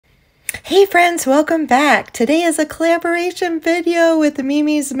Hey friends, welcome back. Today is a collaboration video with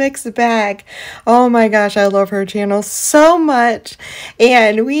Mimi's Mixed Bag. Oh my gosh, I love her channel so much.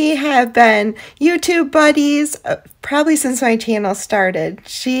 And we have been YouTube buddies probably since my channel started.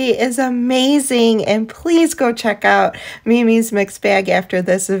 She is amazing, and please go check out Mimi's Mixed Bag after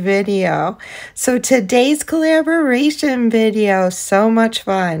this video. So today's collaboration video, so much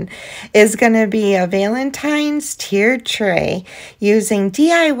fun, is going to be a Valentine's tiered tray using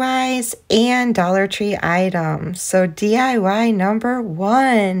DIYs and Dollar Tree items. So DIY number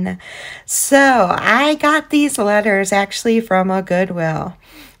 1. So I got these letters actually from a Goodwill.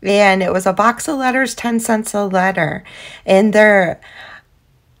 And it was a box of letters, 10 cents a letter. And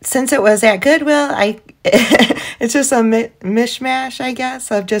since it was at Goodwill, it's just a mishmash, I guess,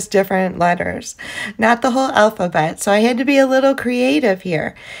 of just different letters. Not the whole alphabet. So I had to be a little creative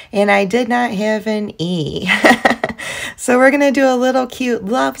here. And I did not have an E. So we're going to do a little cute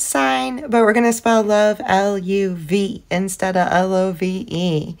love sign, but we're going to spell love L-U-V instead of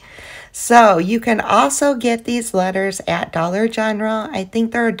L-O-V-E. So you can also get these letters at Dollar General. I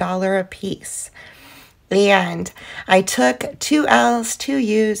think they're $1 a piece. And I took 2 L's, 2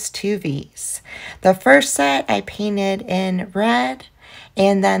 U's, 2 V's. The first set I painted in red,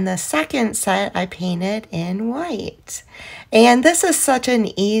 and then the second set I painted in white. And this is such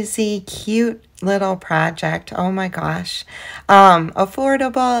an easy, cute little project. Oh my gosh.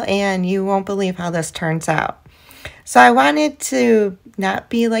 Affordable, and you won't believe how this turns out. So I wanted to not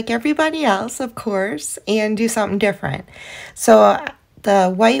be like everybody else, of course, and do something different. So the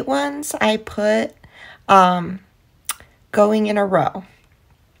white ones I put going in a row.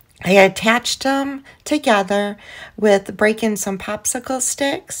 I attached them together with breaking some popsicle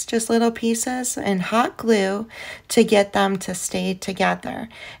sticks, just little pieces, and hot glue to get them to stay together.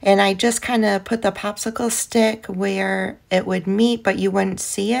 And I just kind of put the popsicle stick where it would meet, but you wouldn't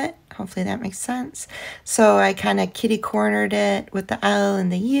see it. Hopefully that makes sense. So I kind of kitty cornered it with the L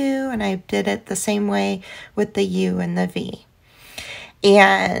and the U, and I did it the same way with the U and the V.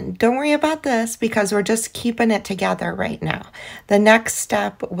 And don't worry about this because we're just keeping it together right now. The next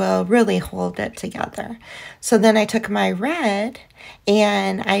step will really hold it together. So then I took my red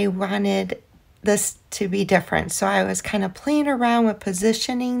and I wanted this to be different. So I was kind of playing around with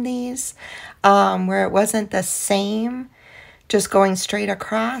positioning these where it wasn't the same, just going straight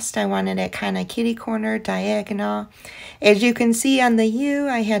across. I wanted it kind of kitty corner, diagonal. As you can see on the U,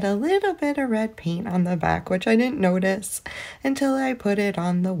 I had a little bit of red paint on the back, which I didn't notice until I put it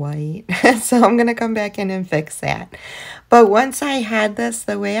on the white. So I'm going to come back in and fix that. But once I had this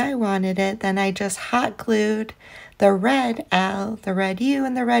the way I wanted it, then I just hot glued the red L, the red U,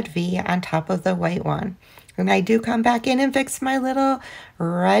 and the red V on top of the white one. And I do come back in and fix my little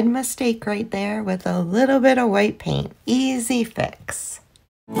red mistake right there with a little bit of white paint. Easy fix.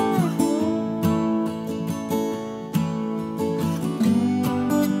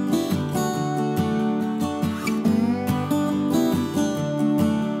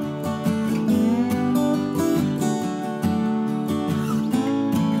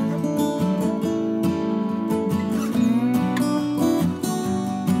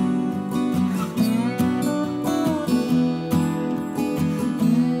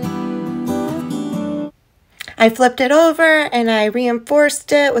 I flipped it over and I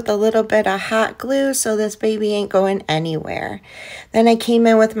reinforced it with a little bit of hot glue so this baby ain't going anywhere. Then I came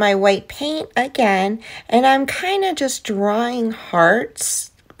in with my white paint again, and I'm kind of just drawing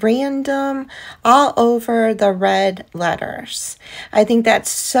hearts, random, all over the red letters. I think that's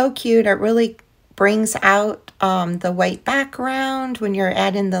so cute. It really brings out the white background when you're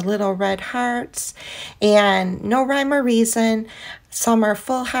adding the little red hearts, and no rhyme or reason. Some are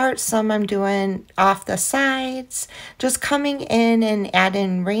full hearts, some I'm doing off the sides, just coming in and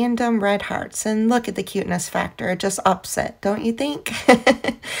adding random red hearts. And look at the cuteness factor, it just ups it, don't you think?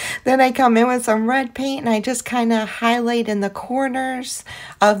 Then I come in with some red paint and I just kind of highlight in the corners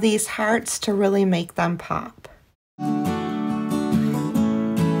of these hearts to really make them pop.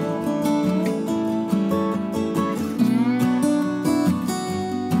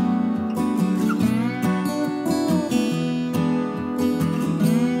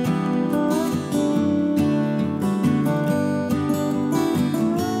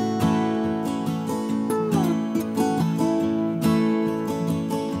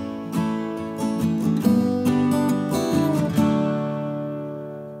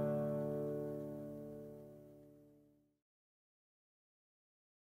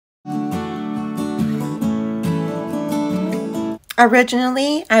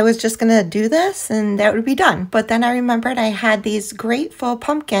 Originally, I was just going to do this and that would be done. But then I remembered I had these grateful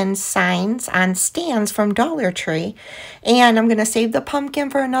pumpkin signs on stands from Dollar Tree. And I'm going to save the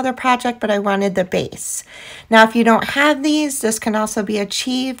pumpkin for another project, but I wanted the base. Now, if you don't have these, this can also be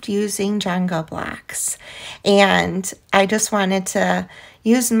achieved using Jenga blocks. And I just wanted to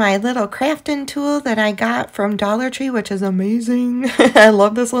use my little crafting tool that I got from Dollar Tree, which is amazing. I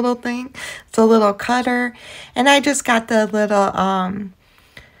love this little thing. It's a little cutter. And I just got the little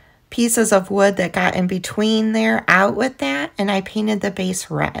pieces of wood that got in between there out with that. And I painted the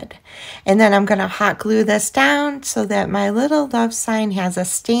base red. And then I'm going to hot glue this down so that my little love sign has a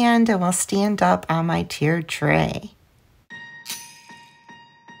stand and will stand up on my tiered tray.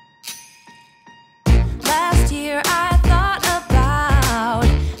 Last year I thought about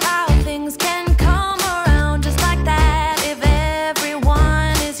how things can come around just like that if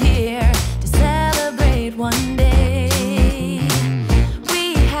everyone is here to celebrate one day.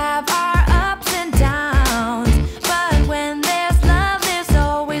 We have our ups and downs, but when there's love there's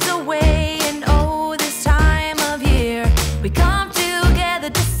always a way. And oh, this time of year we come together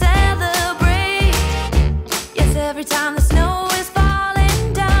to celebrate. Yes, every time the snow is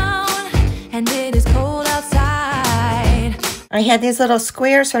falling down and it is cold outside. I had these little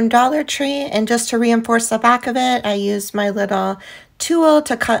squares from Dollar Tree, and just to reinforce the back of it, I used my little tool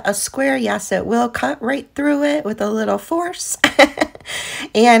to cut a square. Yes, it will cut right through it with a little force.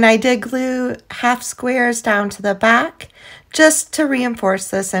 And I did glue half squares down to the back just to reinforce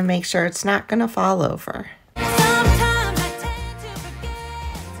this and make sure it's not going to fall over. Sometimes I tend to forget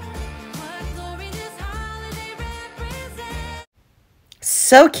what glory this holiday represents.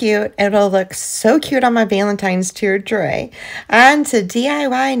 So cute. It'll look so cute on my Valentine's tiered tray. On to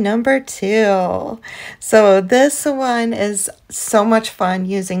DIY number 2. So this one is so much fun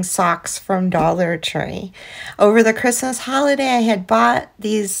using socks from Dollar Tree. Over the Christmas holiday, I had bought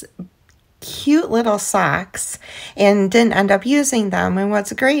these cute little socks and didn't end up using them. And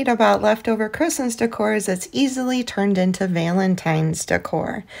what's great about leftover Christmas decor is it's easily turned into Valentine's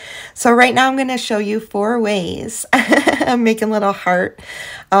decor. So right now I'm going to show you 4 ways. I'm making little heart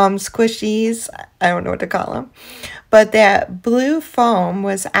squishies. I don't know what to call them. But that blue foam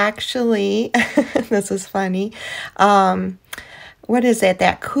was actually, this is funny, what is it?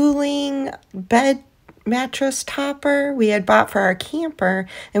 That cooling bed mattress topper we had bought for our camper,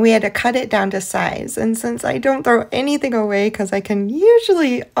 and we had to cut it down to size. And since I don't throw anything away because I can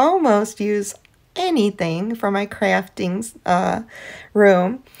usually almost use anything for my crafting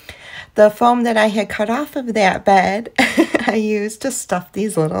room, the foam that I had cut off of that bed I used to stuff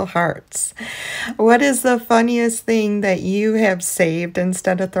these little hearts. What is the funniest thing that you have saved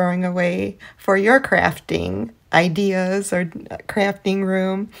instead of throwing away for your crafting ideas or crafting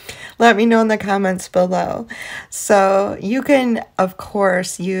room? Let me know in the comments below. So you can, of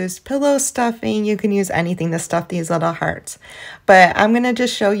course, use pillow stuffing. You can use anything to stuff these little hearts. But I'm going to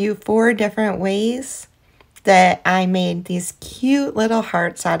just show you 4 different ways that I made these cute little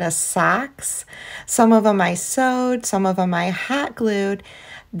hearts out of socks. Some of them I sewed, some of them I hot glued.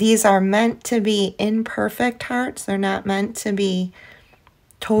 These are meant to be imperfect hearts. They're not meant to be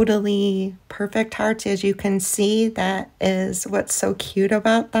totally perfect hearts. As you can see, that is what's so cute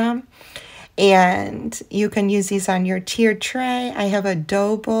about them. And you can use these on your tiered tray. I have a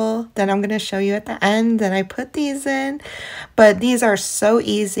dough bowl that I'm going to show you at the end that I put these in. But these are so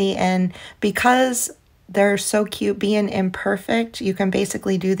easy, and because they're so cute being imperfect, you can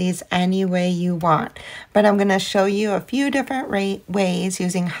basically do these any way you want. But I'm going to show you a few different ways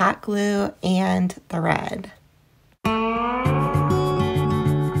using hot glue and thread.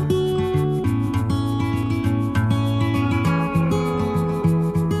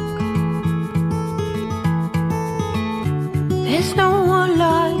 There's no one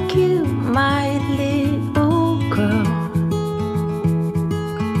like you, my little girl.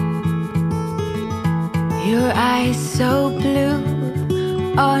 Your eyes so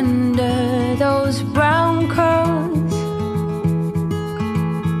blue under those brown curls.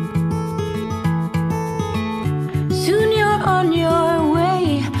 Soon you're on your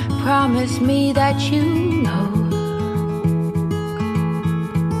way, promise me that you know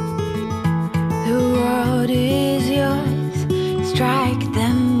the world is yours. Strike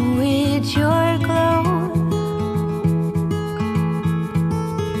them with your glow.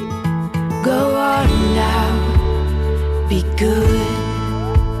 Go on now, be good,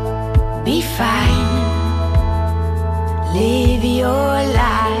 be fine. Live your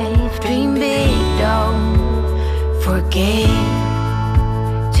life, dream big, don't forget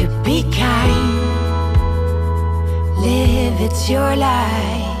to be kind. Live, it's your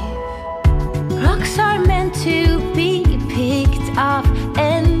life. Rocks are meant to be picked picked off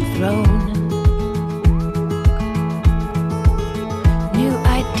and thrown. New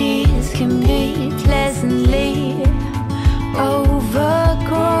ideas can be pleasantly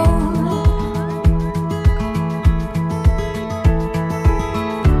overgrown.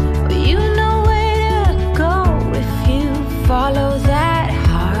 But you know where to go if you follow that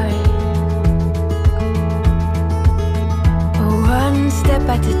heart. One step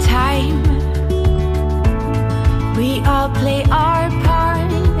at a time, we all play our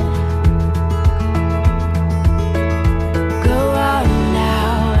part. Go on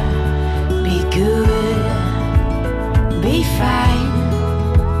now, be good, be fine.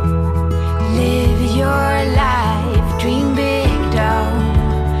 Live your life, dream big, don't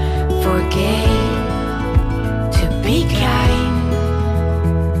forget to be kind.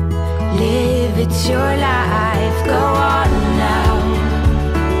 Live, it's your life, go on now,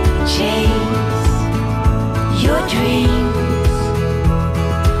 chase your dreams,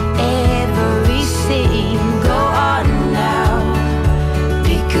 everything, go on now,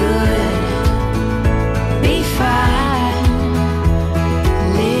 be good, be fine,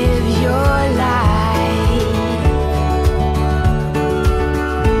 live your life.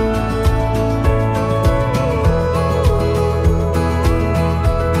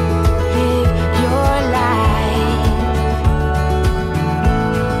 Live your life.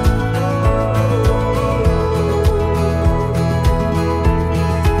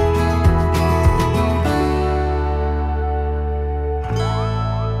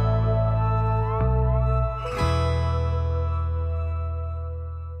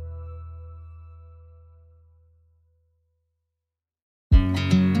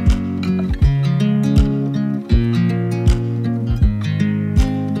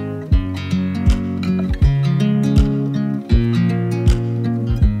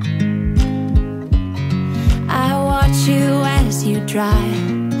 I watch you as you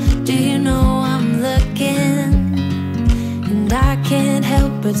drive. Do you know I'm looking? And I can't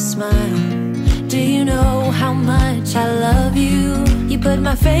help but smile. Do you know how much I love you? You put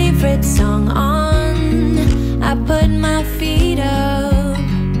my favorite song on, I put my feet up,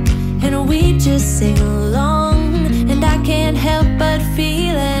 and we just sing along. And I can't help but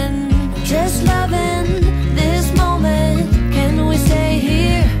feeling, just loving this moment. Can we stay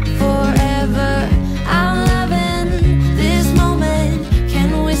here forever? I'm loving this moment.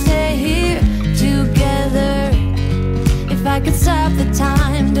 Can we stay here together? If I could stop the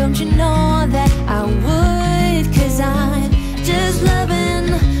time, don't you know that I would? 'Cause I'm just loving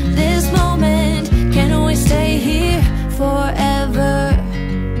this moment. Can we stay here forever?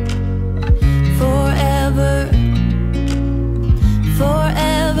 Forever,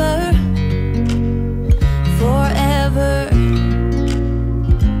 forever, forever.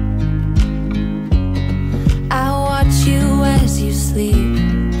 I watch you as you sleep.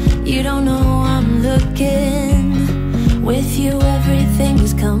 You don't know I'm looking. With you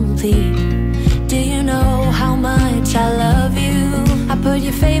everything's complete. Do you know how much I love you? I put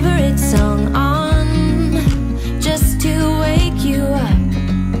your favorite song on just to wake you up.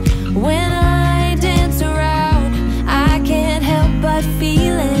 When I dance around, I can't help but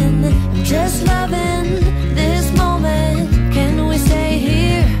feeling, just loving this moment. Can we stay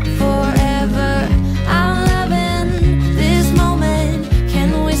here forever? I'm loving this moment. Can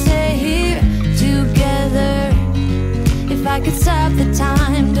we stay here together? If I could stop the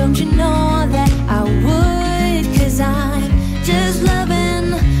time, don't you know that I would? 'Cause I'm just loving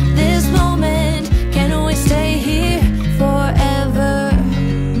this moment. Can we stay here forever?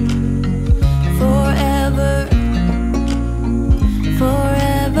 Forever,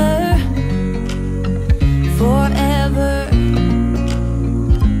 forever, forever.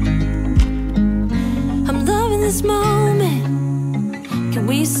 I'm loving this moment. Can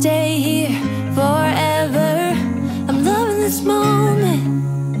we stay here forever? I'm loving this moment.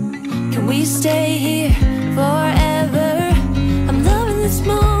 Can we stay here forever? I'm loving this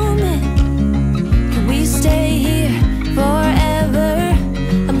moment. Can we stay here forever?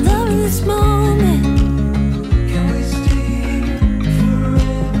 I'm loving this moment. Can we stay here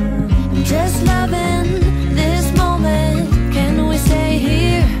forever? I'm just loving this moment. Can we stay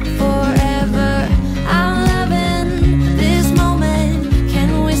here forever? I'm loving this moment. Can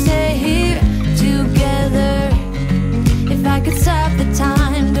we stay here together? If I could stop the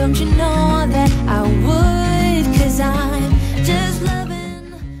time, don't you know that I would? 'Cause I'm just loving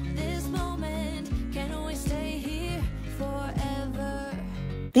this moment. Can we stay here forever?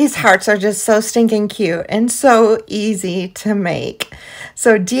 These hearts are just so stinking cute and so easy to make.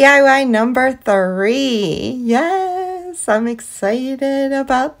 So DIY number 3. Yes, I'm excited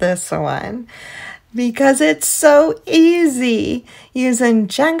about this one. because it's so easy using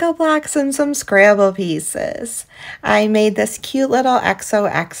Jenga blocks and some Scrabble pieces. I made this cute little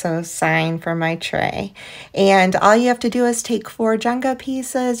XOXO sign for my tray, and all you have to do is take 4 Jenga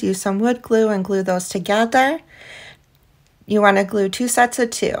pieces, use some wood glue and glue those together. You want to glue 2 sets of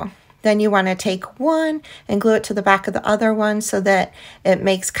 2. Then you want to take one and glue it to the back of the other one so that it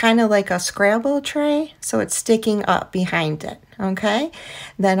makes kind of like a Scrabble tray, so it's sticking up behind it, okay?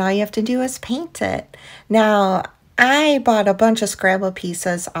 Then all you have to do is paint it. Now, I bought a bunch of Scrabble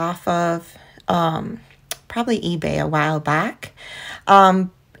pieces off of probably eBay a while back.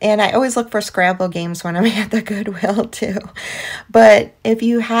 And I always look for Scrabble games when I'm at the Goodwill too. But if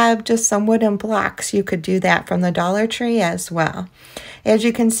you have just some wooden blocks, you could do that from the Dollar Tree as well. As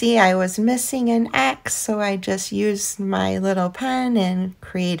you can see, I was missing an X, so I just used my little pen and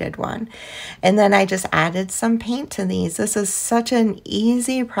created one. And then I just added some paint to these. This is such an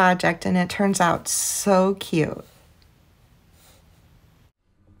easy project, and it turns out so cute.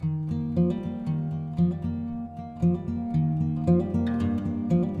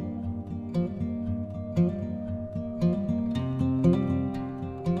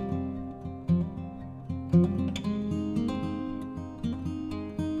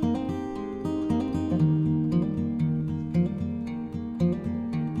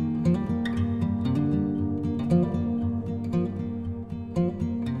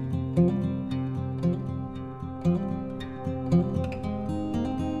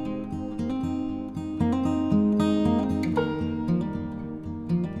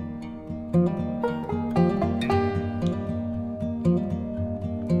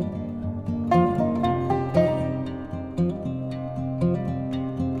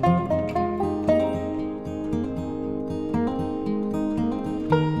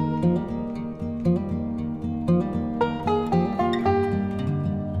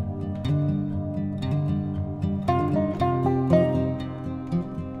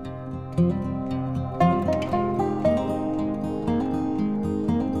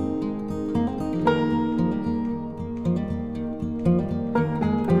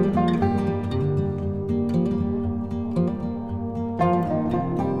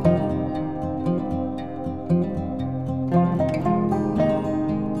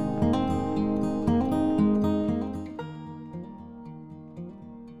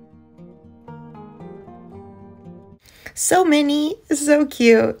 So mini, so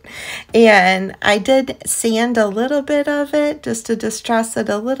cute. And I did sand a little bit of it just to distress it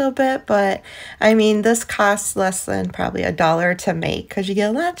a little bit, but I mean, this costs less than probably $1 to make because you get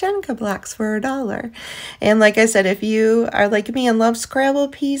a lot of Jenga blocks for $1. And like I said, if you are like me and love Scrabble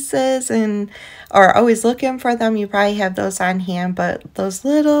pieces and are always looking for them, you probably have those on hand, but those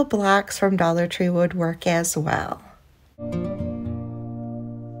little blocks from Dollar Tree would work as well.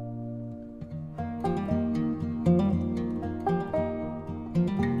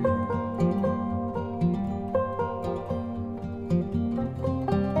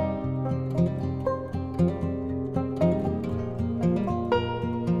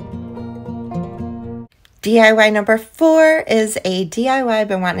 DIY number 4 is a DIY I've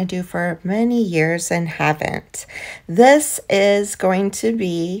been wanting to do for many years and haven't. This is going to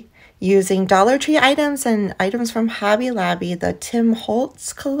be using Dollar Tree items and items from Hobby Lobby, the Tim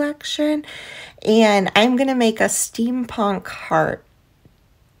Holtz collection. And I'm going to make a steampunk heart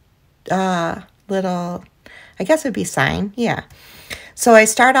little, I guess it would be sign, yeah. So I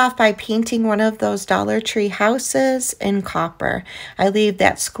start off by painting one of those Dollar Tree houses in copper. I leave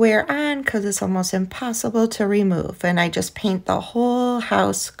that square on because it's almost impossible to remove, and I just paint the whole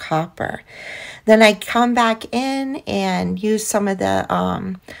house copper. Then I come back in and use some of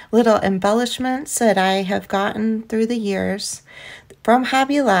the little embellishments that I have gotten through the years from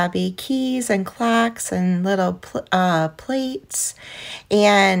Hobby Lobby, keys and clocks and little plates,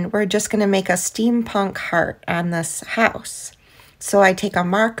 and we're just going to make a steampunk heart on this house. So I take a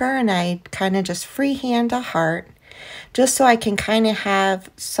marker and I kind of just freehand a heart just so I can kind of have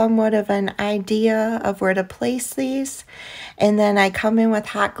somewhat of an idea of where to place these. And then I come in with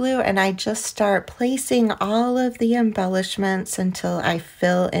hot glue and I just start placing all of the embellishments until I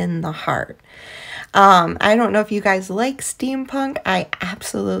fill in the heart. I don't know if you guys like steampunk. I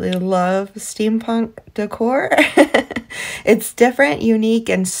absolutely love steampunk decor. It's different, unique,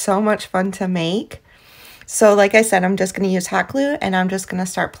 and so much fun to make. So like I said, I'm just going to use hot glue and I'm just going to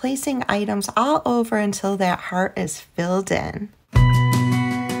start placing items all over until that heart is filled in.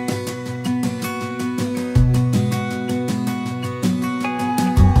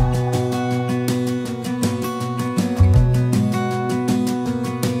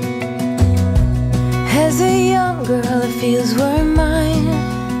 As a young girl, it feels we're mine.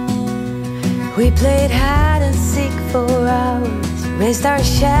 We played hide and seek for hours, raised our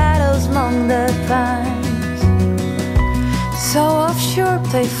shadows among the pines. So offshore,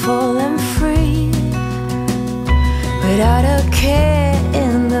 playful and free, without a care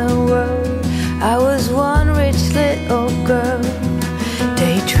in the world. I was one rich little girl,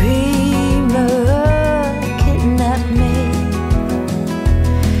 daydreamer, kidnap me.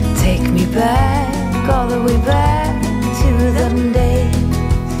 Take me back, all the way back to them days,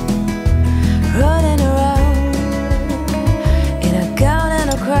 running around in a gown and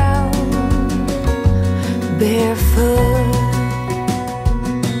a crown, barefoot.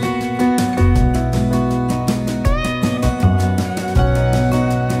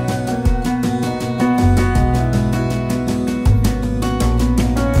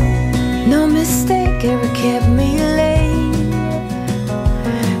 No mistake ever kept me late.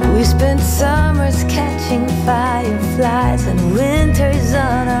 We spent summers catching fireflies and winters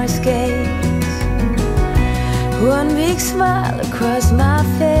on our skates. One big smile across my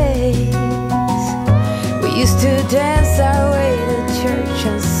face. We used to dance our way to church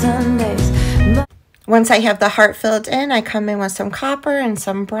on Sundays. Once I have the heart filled in, I come in with some copper and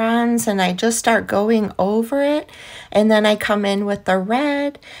some bronze, and I just start going over it. And then I come in with the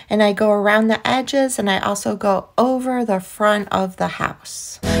red, and I go around the edges, and I also go over the front of the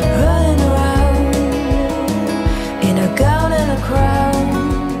house. Running around in a gown and a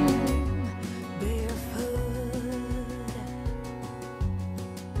crown, barefoot.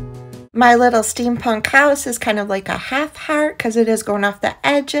 My little steampunk house is kind of like a half heart because it is going off the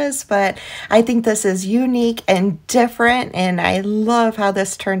edges, but I think this is unique and different, and I love how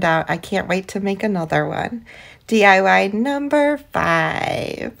this turned out. I can't wait to make another one. DIY number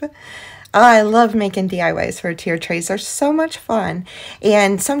 5. Oh, I love making DIYs for tier trays. They're so much fun,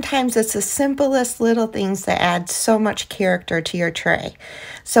 and sometimes it's the simplest little things that add so much character to your tray.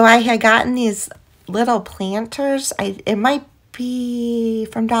 So I had gotten these little planters. It might be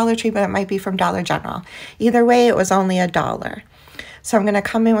from Dollar Tree, but it might be from Dollar General. Either way, it was only $1. So I'm going to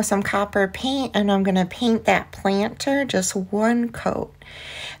come in with some copper paint, and I'm going to paint that planter just one coat.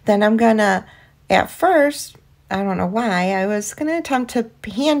 Then I'm going to, at first, I don't know why, I was going to attempt to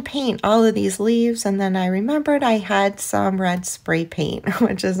hand paint all of these leaves, and then I remembered I had some red spray paint,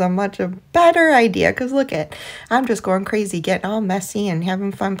 which is a much better idea, because look at, I'm just going crazy, getting all messy and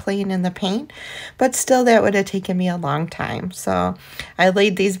having fun playing in the paint, but still that would have taken me a long time. So I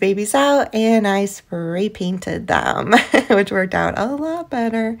laid these babies out and I spray painted them, which worked out a lot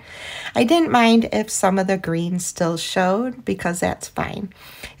better. I didn't mind if some of the green still showed, because that's fine.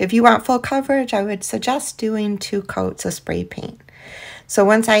 If you want full coverage, I would suggest doing 2 coats of spray paint. So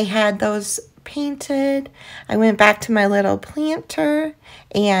once I had those painted, I went back to my little planter,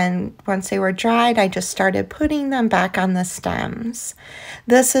 and once they were dried, I just started putting them back on the stems.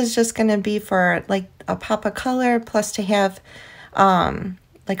 This is just going to be for like a pop of color, plus to have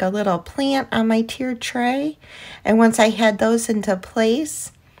like a little plant on my tiered tray. And once I had those into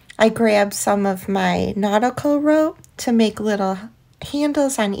place, I grabbed some of my nautical rope to make little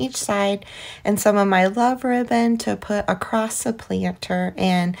handles on each side, and some of my love ribbon to put across the planter,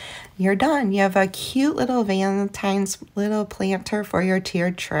 and you're done. You have a cute little Valentine's little planter for your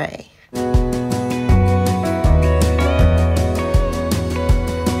tiered tray.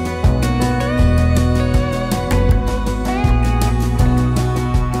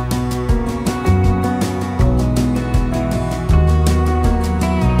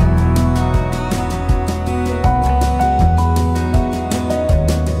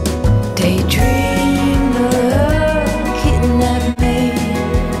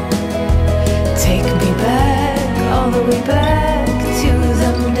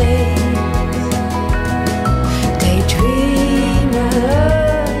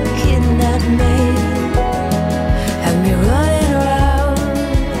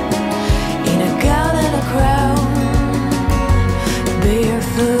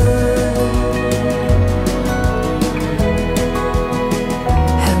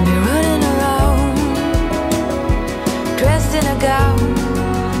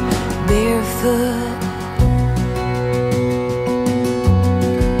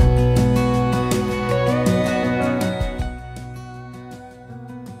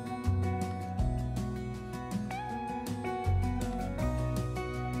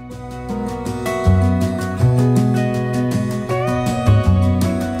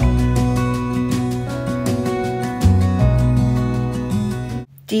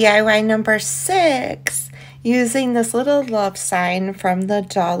 DIY number 6, using this little love sign from the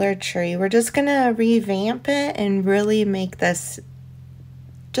Dollar Tree. We're just going to revamp it and really make this,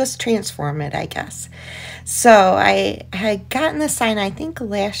 just transform it, I guess. So I had gotten the sign, I think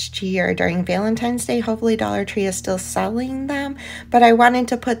last year during Valentine's Day. Hopefully Dollar Tree is still selling them, but I wanted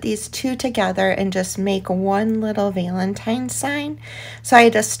to put these two together and just make one little Valentine sign. So I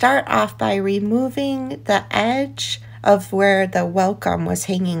had to start off by removing the edge of where the welcome was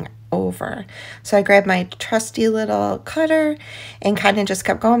hanging over. So I grabbed my trusty little cutter and kind of just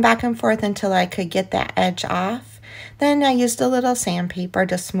kept going back and forth until I could get that edge off. Then I used a little sandpaper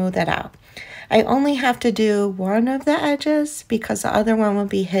to smooth it out. I only have to do one of the edges because the other one will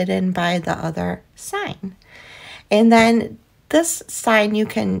be hidden by the other sign. And then this sign, you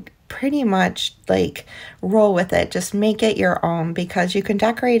can pretty much like roll with it. Just make it your own because you can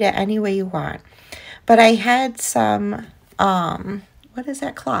decorate it any way you want. But I had some, what is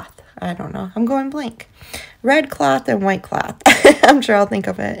that cloth? I don't know. I'm going blank. Red cloth and white cloth. I'm sure I'll think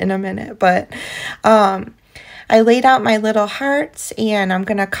of it in a minute. But I laid out my little hearts and I'm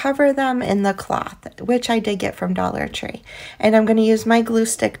going to cover them in the cloth, which I did get from Dollar Tree. And I'm going to use my glue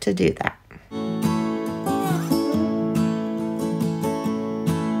stick to do that.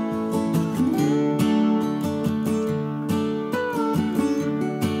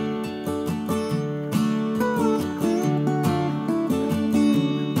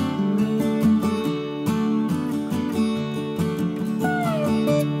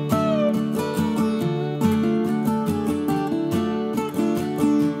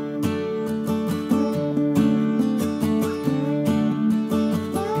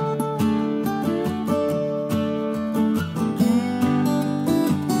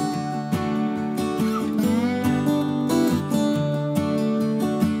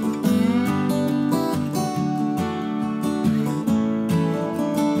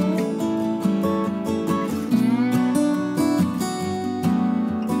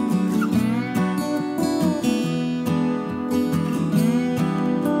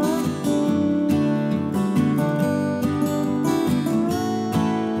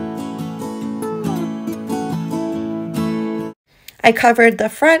 I covered the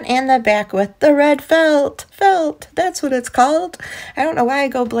front and the back with the red felt. Felt, that's what it's called. I don't know why I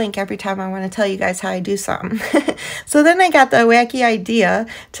go blank every time I want to tell you guys how I do something. So then I got the wacky idea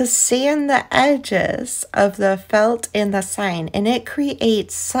to sand the edges of the felt and the sign, and it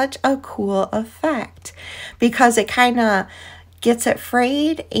creates such a cool effect because it kind of gets it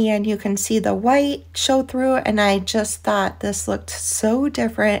frayed and you can see the white show through, and I just thought this looked so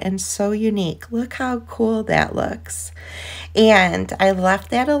different and so unique. Look how cool that looks. And I left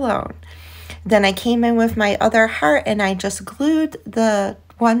that alone. Then I came in with my other heart and I just glued the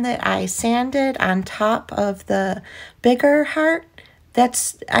one that I sanded on top of the bigger heart.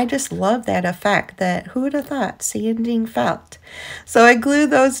 I just love that effect. That who would have thought, sanding felt. So I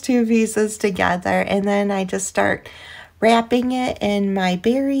glued those two pieces together and then I just start wrapping it in my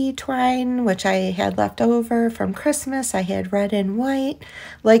berry twine, which I had left over from Christmas. I had red and white.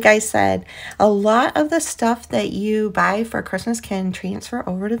 Like I said, a lot of the stuff that you buy for Christmas can transfer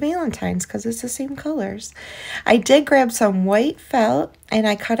over to Valentine's because it's the same colors. I did grab some white felt and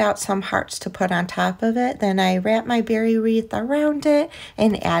I cut out some hearts to put on top of it. Then I wrapped my berry wreath around it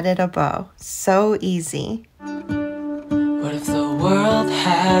and added a bow. So easy. What if the world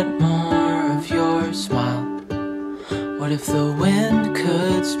had more of your smile? What if the wind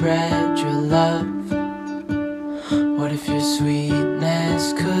could spread your love? What if your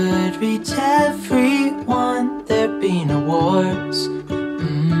sweetness could reach everyone? There'd be no wars.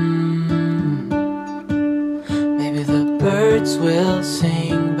 Maybe the birds will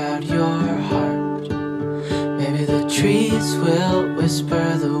sing about your heart. Maybe the trees will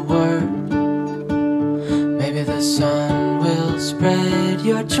whisper the word. Maybe the sun will spread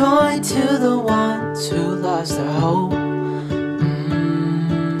your joy to the ones who lost their hope.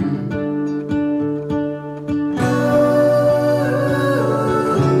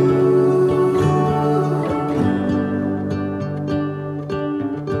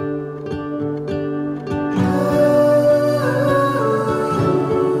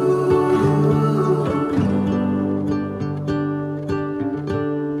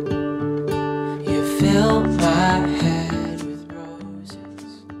 Fill my head with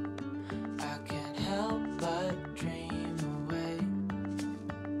roses. I can't help but dream away.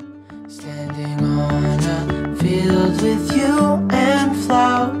 Standing on a field with you and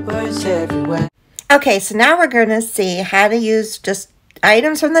flowers everywhere. Okay, so now we're going to see how to use just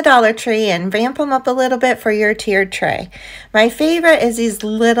items from the Dollar Tree and vamp them up a little bit for your tiered tray. My favorite is these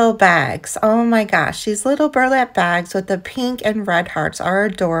little bags. Oh my gosh, these little burlap bags with the pink and red hearts are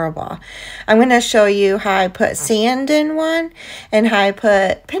adorable. I'm going to show you how I put sand in one and how I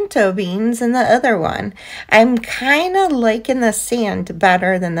put pinto beans in the other one. I'm kind of liking the sand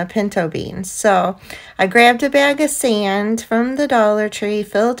better than the pinto beans. So I grabbed a bag of sand from the Dollar Tree,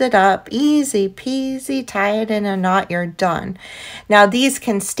 filled it up, easy peasy, tie it in a knot, you're done. Now these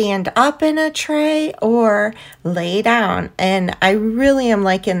can stand up in a tray or lay down, and I really am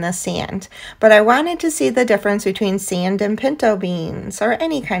liking the sand, but I wanted to see the difference between sand and pinto beans or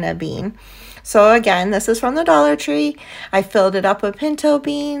any kind of bean. So again, this is from the Dollar Tree. I filled it up with pinto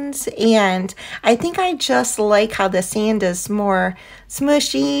beans, and I think I just like how the sand is more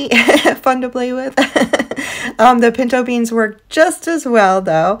smushy, fun to play with. The pinto beans work just as well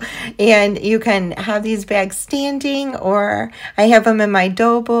though, and you can have these bags standing, or I have them in my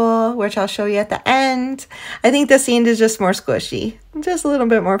dough bowl, which I'll show you at the end. I think the sand is just more squishy, just a little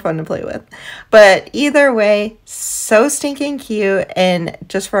bit more fun to play with. But either way, so stinking cute, and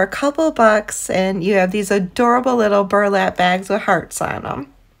just for a couple bucks, and you have these adorable little burlap bags with hearts on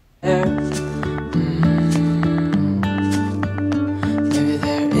them. Maybe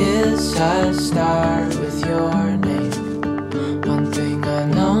there is a star with your name. One thing I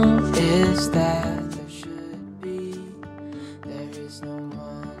know is that there should be. There is no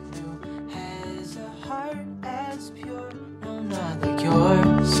one who has a heart as pure, no, not like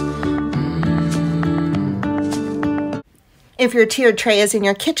yours. If your tiered tray is in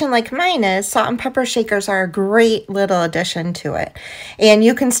your kitchen like mine is, salt and pepper shakers are a great little addition to it. And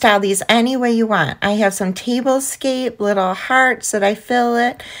you can style these any way you want. I have some tablescape little hearts that I fill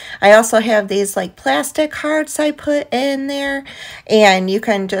it. I also have these like plastic hearts I put in there. And you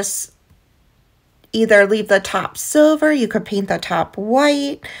can just either leave the top silver, you could paint the top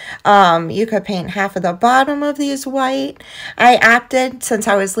white, you could paint half of the bottom of these white. I opted, since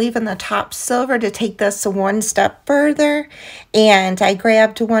I was leaving the top silver, to take this one step further, and I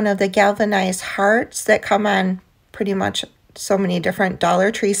grabbed one of the galvanized hearts that come on pretty much so many different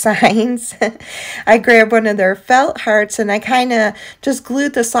Dollar Tree signs. I grabbed one of their felt hearts, and I kind of just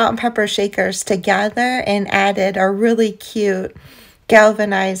glued the salt and pepper shakers together and added a really cute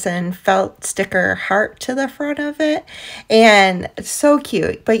galvanized and felt sticker heart to the front of it, and it's so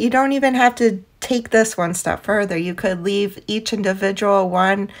cute. But you don't even have to take this one step further. You could leave each individual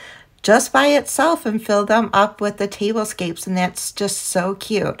one just by itself and fill them up with the tablescapes, and that's just so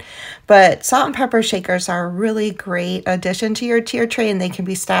cute. But salt and pepper shakers are a really great addition to your tier tray, and they can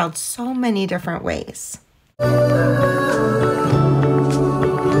be styled so many different ways.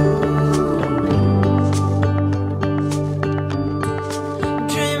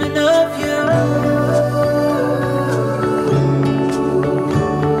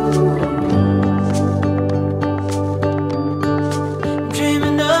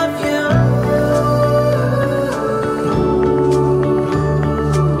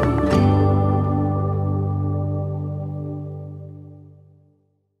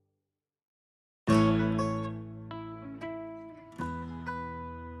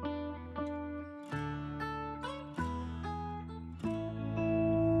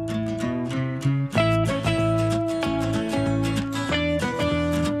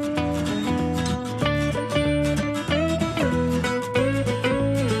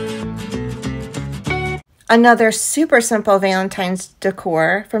 Another super simple Valentine's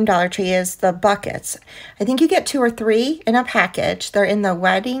decor from Dollar Tree is the buckets. I think you get 2 or 3 in a package. They're in the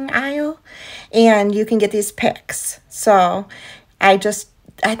wedding aisle, and you can get these picks. So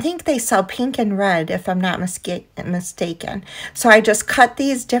I think they sell pink and red, if I'm not mistaken. So I just cut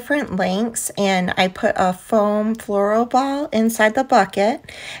these different lengths, and I put a foam floral ball inside the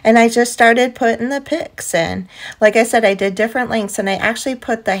bucket, and I just started putting the picks in. Like I said, I did different lengths, and I actually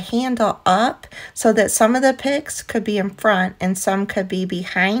put the handle up so that some of the picks could be in front and some could be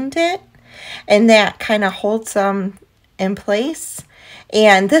behind it, and that kind of holds them in place.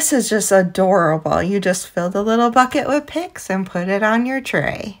 And this is just adorable. You just fill the little bucket with picks and put it on your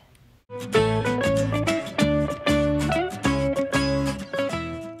tray.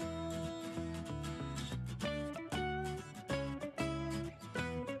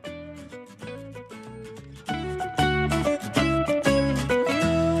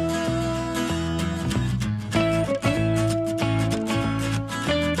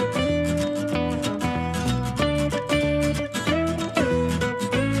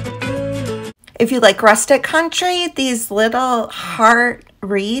 If you like rustic country, these little heart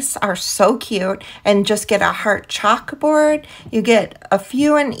wreaths are so cute, and just get a heart chalkboard. You get a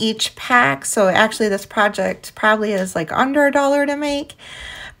few in each pack, so actually this project probably is like under $1 to make.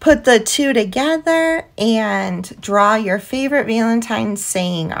 Put the two together and draw your favorite Valentine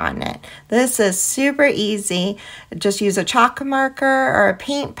saying on it. This is super easy. Just use a chalk marker or a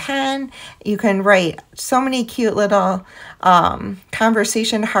paint pen. You can write so many cute little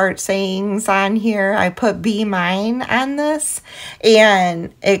conversation heart sayings on here. I put Be Mine on this,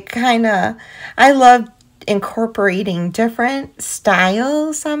 and it kind of, I love incorporating different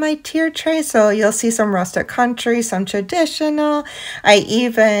styles on my tier tray. So you'll see some rustic country, some traditional. I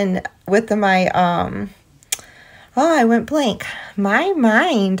even, with my, oh, I went blank. My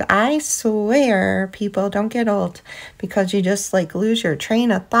mind, I swear, people, don't get old, because you just like lose your train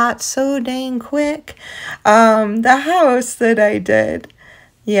of thought so dang quick. The house that I did.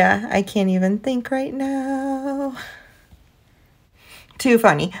 Yeah, I can't even think right now. Too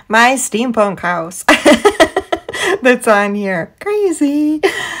funny. My steampunk house that's on here. Crazy.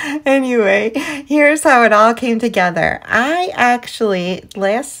 Anyway, here's how it all came together. I actually,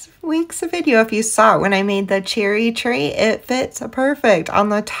 last week's video, if you saw it, when I made the cherry tree, it fits perfect on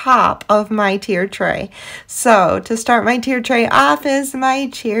the top of my tier tray. So to start my tier tray off is my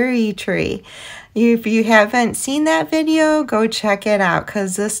cherry tree. If you haven't seen that video, go check it out,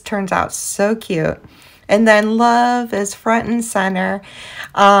 because this turns out so cute. And then love is front and center.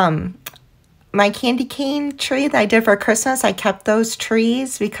 My candy cane tree that I did for Christmas, I kept those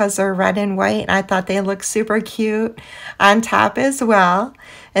trees because they're red and white, and I thought they looked super cute on top as well.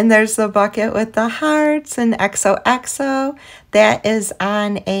 And there's the bucket with the hearts and XOXO. That is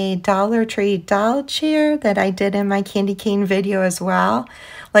on a Dollar Tree doll chair that I did in my candy cane video as well.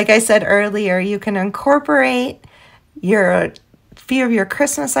 Like I said earlier, you can incorporate your few of your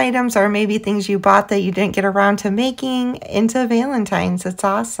Christmas items, or maybe things you bought that you didn't get around to making, into Valentine's. It's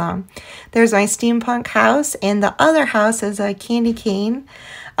awesome. There's my steampunk house, and the other house is a candy cane,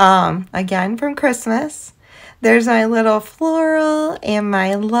 again from Christmas. There's my little floral and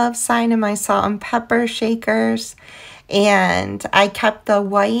my love sign and my salt and pepper shakers, and I kept the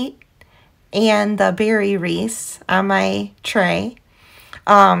white and the berry wreaths on my tray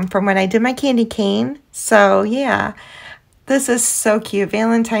from when I did my candy cane. So yeah, this is so cute.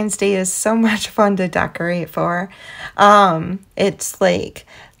 Valentine's Day is so much fun to decorate for. It's like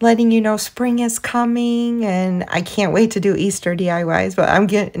letting you know spring is coming, and I can't wait to do Easter DIYs, but I'm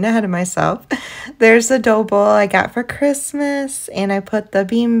getting ahead of myself. There's the dough bowl I got for Christmas, and I put the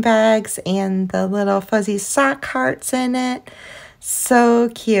bean bags and the little fuzzy sock hearts in it. So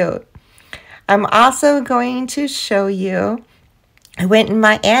cute. I'm also going to show you, I went in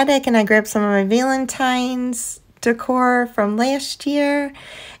my attic and I grabbed some of my Valentine's decor from last year,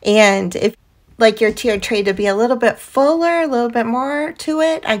 and if like your tier tray to be a little bit fuller, a little bit more to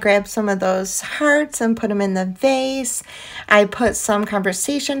it, I grabbed some of those hearts and put them in the vase. I put some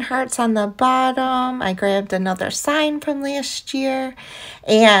conversation hearts on the bottom. I grabbed another sign from last year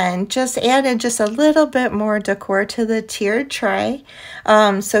and just added just a little bit more decor to the tiered tray.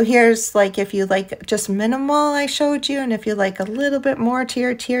 So here's like, if you like just minimal, I showed you, and if you like a little bit more to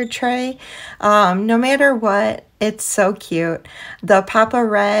your tiered tray, no matter what, it's so cute. The Papa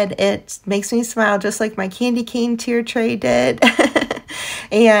Red, it makes me smile just like my candy cane tier tray did.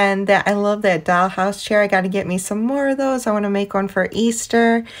 And I love that dollhouse chair. I got to get me some more of those. I want to make one for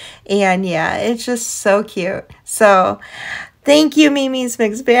Easter. And yeah, it's just so cute. So thank you, Mimi's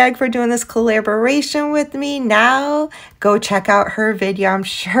Mixed Bag, for doing this collaboration with me. Now, go check out her video. I'm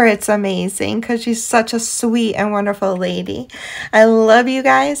sure it's amazing because she's such a sweet and wonderful lady. I love you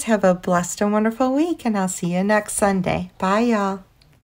guys. Have a blessed and wonderful week, and I'll see you next Sunday. Bye, y'all.